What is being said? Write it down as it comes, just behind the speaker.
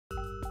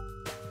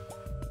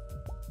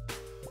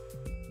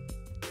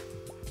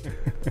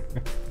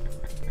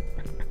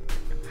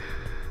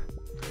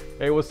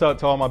Hey, what's up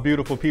to all my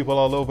beautiful people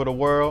all over the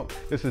world?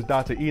 This is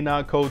Dr.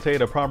 Kotei,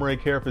 the primary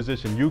care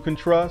physician you can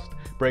trust,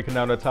 breaking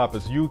down the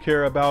topics you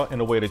care about in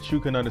a way that you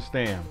can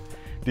understand.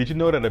 Did you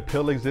know that a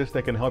pill exists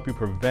that can help you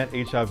prevent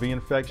HIV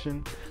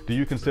infection? Do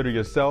you consider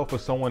yourself or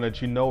someone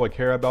that you know or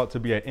care about to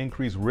be at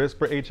increased risk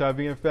for HIV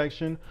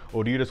infection?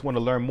 Or do you just want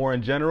to learn more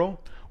in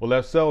general? Well,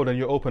 if so, then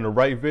you open the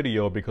right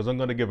video, because I'm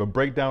going to give a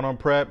breakdown on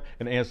PrEP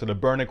and answer the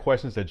burning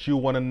questions that you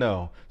want to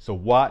know. So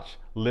watch,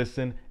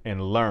 listen,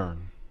 and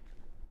learn.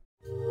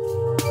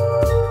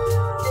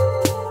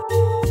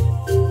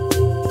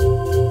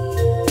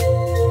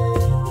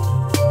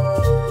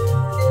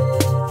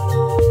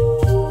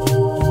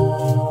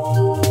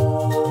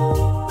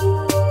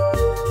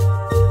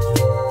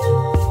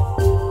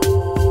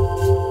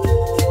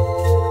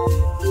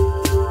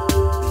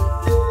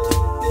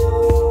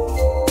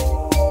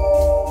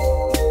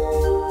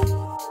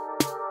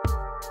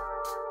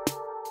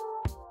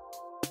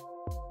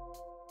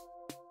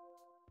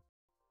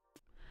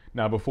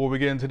 Now, before we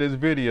get into this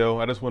video,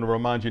 I just want to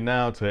remind you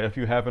now to, if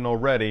you haven't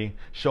already,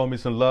 show me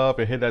some love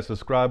and hit that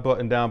subscribe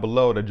button down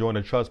below to join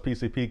the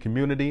TrustPCP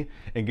community,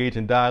 engage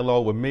in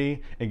dialogue with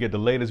me, and get the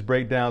latest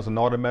breakdowns on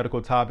all the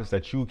medical topics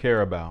that you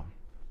care about.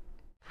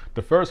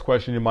 The first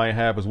question you might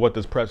have is, what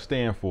does PrEP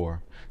stand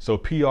for? So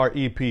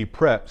PrEP,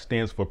 PrEP,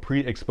 stands for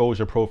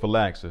pre-exposure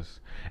prophylaxis.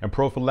 And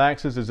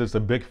prophylaxis is just a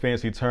big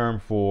fancy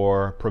term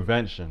for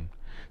prevention.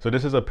 So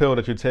this is a pill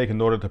that you take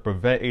in order to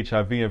prevent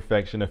HIV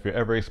infection if you're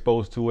ever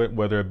exposed to it,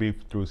 whether it be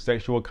through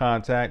sexual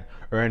contact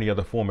or any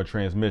other form of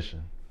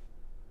transmission.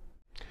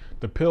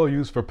 The pill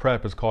used for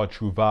PrEP is called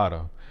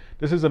Truvada.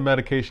 This is a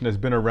medication that's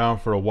been around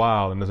for a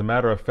while, and as a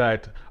matter of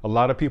fact, a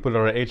lot of people that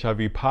are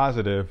HIV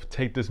positive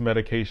take this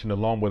medication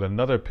along with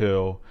another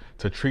pill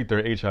to treat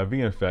their HIV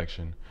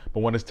infection. But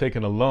when it's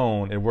taken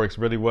alone, it works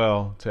really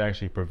well to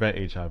actually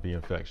prevent HIV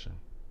infection.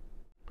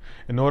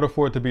 In order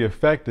for it to be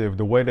effective,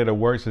 the way that it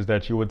works is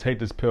that you would take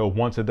this pill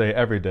once a day,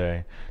 every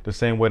day, the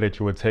same way that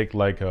you would take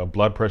like a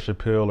blood pressure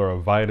pill or a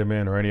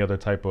vitamin or any other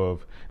type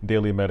of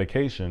daily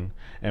medication.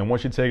 And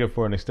once you take it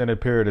for an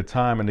extended period of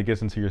time and it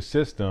gets into your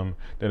system,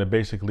 then it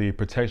basically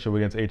protects you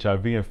against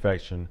HIV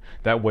infection.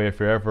 That way, if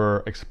you're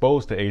ever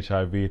exposed to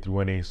HIV through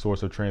any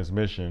source of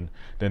transmission,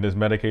 then this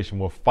medication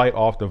will fight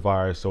off the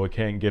virus so it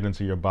can't get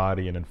into your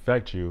body and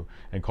infect you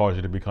and cause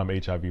you to become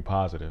HIV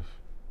positive.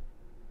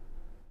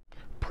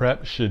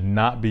 PrEP should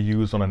not be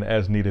used on an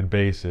as-needed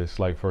basis,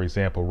 like for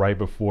example, right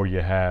before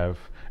you have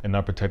an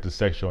unprotected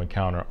sexual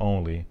encounter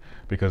only,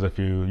 because if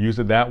you use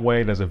it that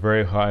way, there's a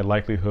very high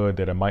likelihood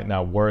that it might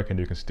not work and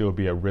you can still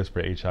be at risk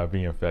for HIV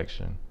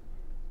infection.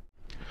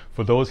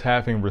 For those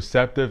having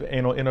receptive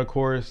anal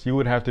intercourse, you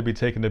would have to be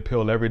taking the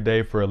pill every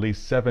day for at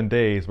least 7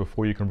 days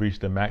before you can reach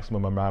the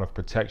maximum amount of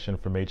protection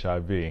from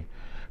HIV.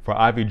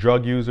 For IV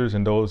drug users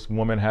and those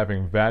women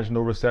having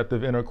vaginal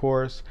receptive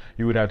intercourse,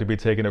 you would have to be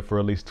taking it for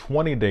at least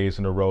 20 days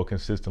in a row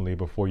consistently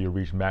before you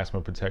reach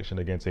maximum protection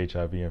against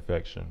HIV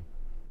infection.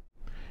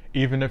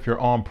 Even if you're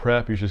on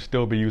PrEP, you should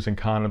still be using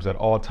condoms at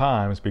all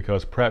times,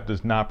 because PrEP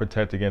does not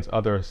protect against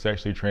other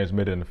sexually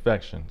transmitted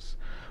infections.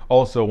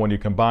 Also, when you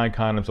combine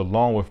condoms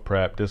along with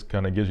PrEP, this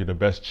kind of gives you the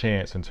best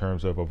chance in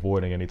terms of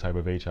avoiding any type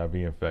of HIV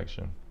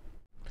infection.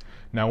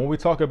 Now, when we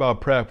talk about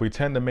PrEP, we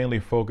tend to mainly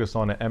focus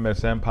on the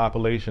MSM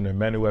population and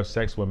men who have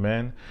sex with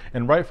men,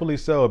 and rightfully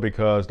so,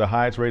 because the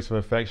highest rates of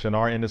infection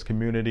are in this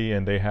community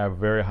and they have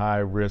very high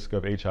risk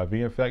of HIV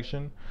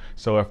infection.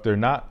 So if they're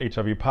not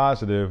HIV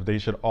positive, they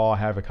should all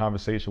have a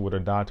conversation with a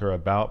doctor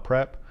about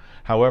PrEP.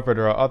 However,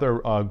 there are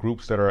other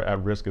groups that are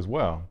at risk as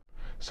well.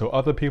 So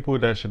other people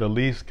that should at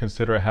least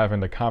consider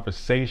having a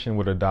conversation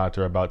with a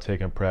doctor about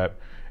taking PrEP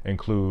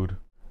include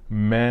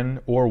men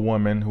or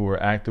women who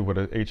are active with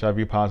an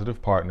HIV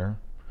positive partner,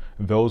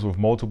 those with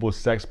multiple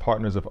sex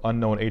partners of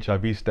unknown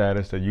HIV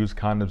status that use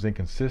condoms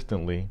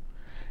inconsistently,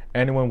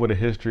 anyone with a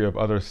history of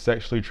other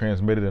sexually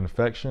transmitted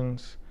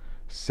infections,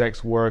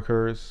 sex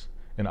workers,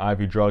 and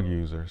IV drug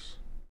users.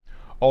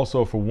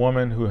 Also, for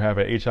women who have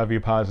an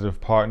HIV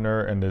positive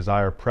partner and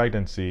desire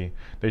pregnancy,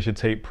 they should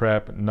take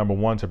PrEP, number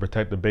one, to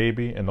protect the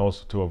baby and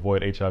also to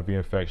avoid HIV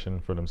infection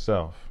for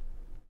themselves.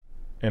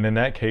 And in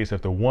that case,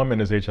 if the woman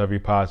is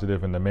HIV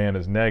positive and the man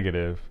is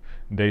negative,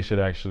 they should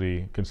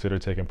actually consider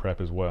taking PrEP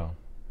as well.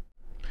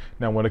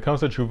 Now, when it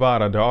comes to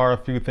Truvada, there are a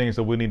few things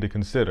that we need to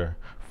consider.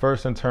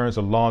 First, in terms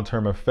of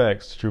long-term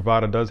effects,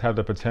 Truvada does have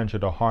the potential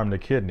to harm the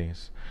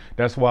kidneys.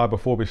 That's why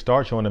before we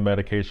start you on the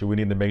medication, we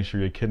need to make sure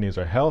your kidneys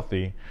are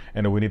healthy,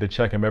 and we need to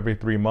check them every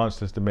 3 months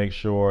just to make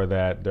sure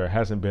that there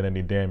hasn't been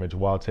any damage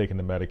while taking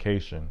the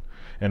medication.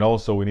 And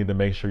also, we need to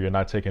make sure you're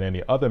not taking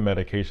any other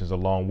medications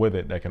along with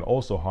it that can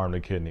also harm the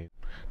kidneys.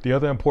 The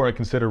other important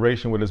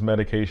consideration with this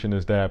medication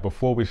is that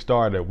before we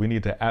start it, we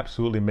need to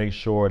absolutely make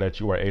sure that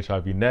you are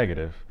HIV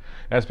negative.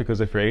 That's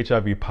because if you're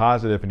HIV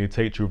positive and you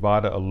take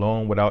Truvada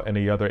alone without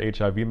any other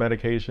HIV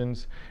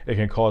medications, it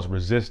can cause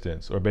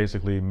resistance or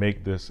basically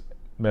make this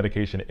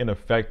medication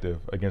ineffective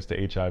against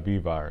the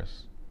HIV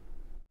virus.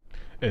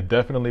 It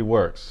definitely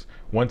works.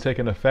 When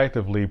taken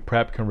effectively,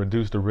 PrEP can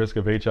reduce the risk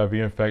of HIV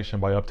infection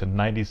by up to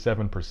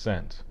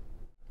 97%.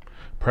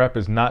 PrEP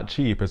is not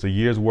cheap, as a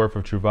year's worth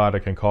of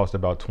Truvada can cost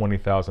about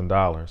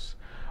 $20,000.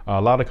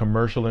 A lot of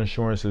commercial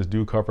insurances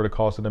do cover the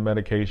cost of the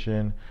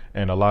medication,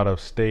 and a lot of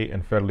state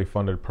and federally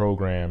funded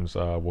programs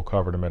will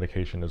cover the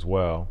medication as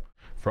well.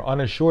 For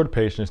uninsured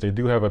patients, they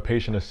do have a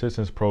patient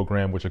assistance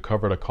program which will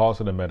cover the cost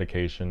of the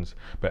medications,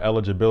 but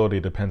eligibility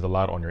depends a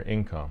lot on your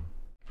income.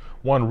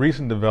 One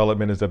recent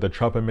development is that the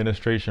Trump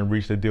administration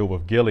reached a deal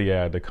with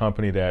Gilead, the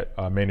company that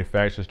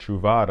manufactures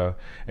Truvada,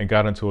 and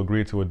got into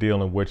a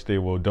deal in which they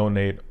will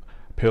donate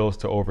pills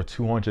to over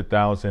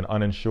 200,000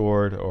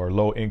 uninsured or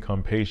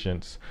low-income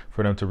patients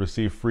for them to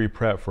receive free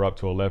PrEP for up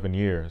to 11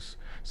 years.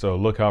 So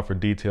look out for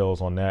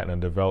details on that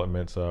and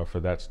developments for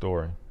that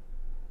story.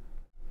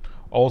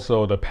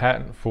 Also, the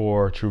patent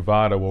for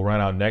Truvada will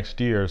run out next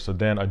year, so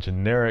then a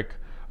generic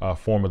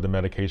form of the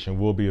medication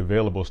will be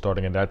available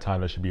starting at that time.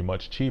 That should be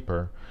much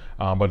cheaper.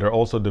 But they're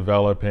also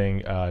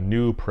developing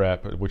new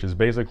PrEP, which is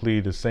basically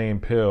the same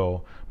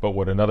pill, but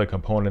with another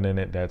component in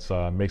it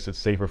that makes it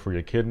safer for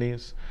your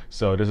kidneys.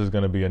 So this is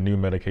going to be a new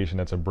medication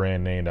that's a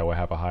brand name that will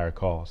have a higher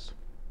cost.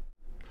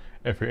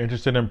 If you're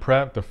interested in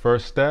PrEP, the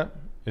first step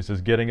is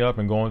just getting up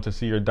and going to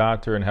see your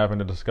doctor and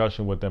having a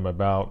discussion with them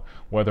about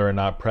whether or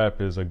not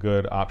PrEP is a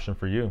good option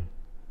for you.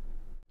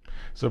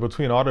 So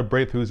between all the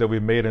breakthroughs that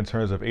we've made in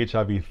terms of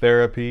HIV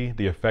therapy,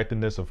 the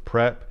effectiveness of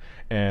PrEP,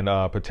 and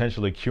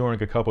potentially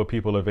curing a couple of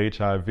people of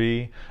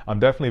HIV, I'm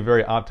definitely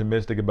very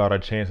optimistic about our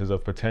chances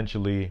of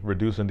potentially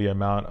reducing the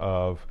amount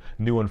of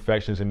new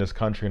infections in this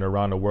country and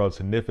around the world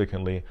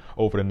significantly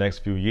over the next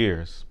few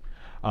years.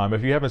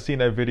 If you haven't seen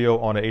that video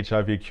on the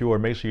HIV cure,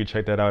 make sure you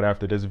check that out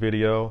after this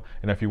video.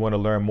 And if you want to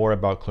learn more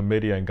about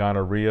chlamydia and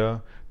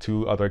gonorrhea,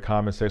 two other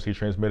common sexually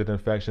transmitted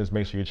infections,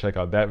 make sure you check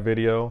out that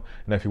video.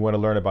 And if you want to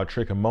learn about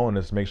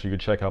trichomonas, make sure you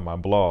check out my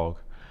blog.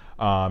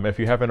 If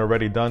you haven't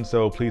already done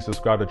so, please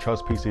subscribe to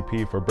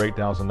TrustPCP for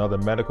breakdowns on other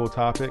medical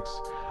topics.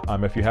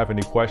 If you have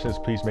any questions,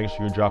 please make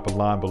sure you drop a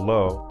line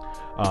below.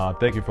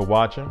 Thank you for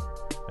watching,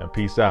 and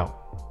peace out.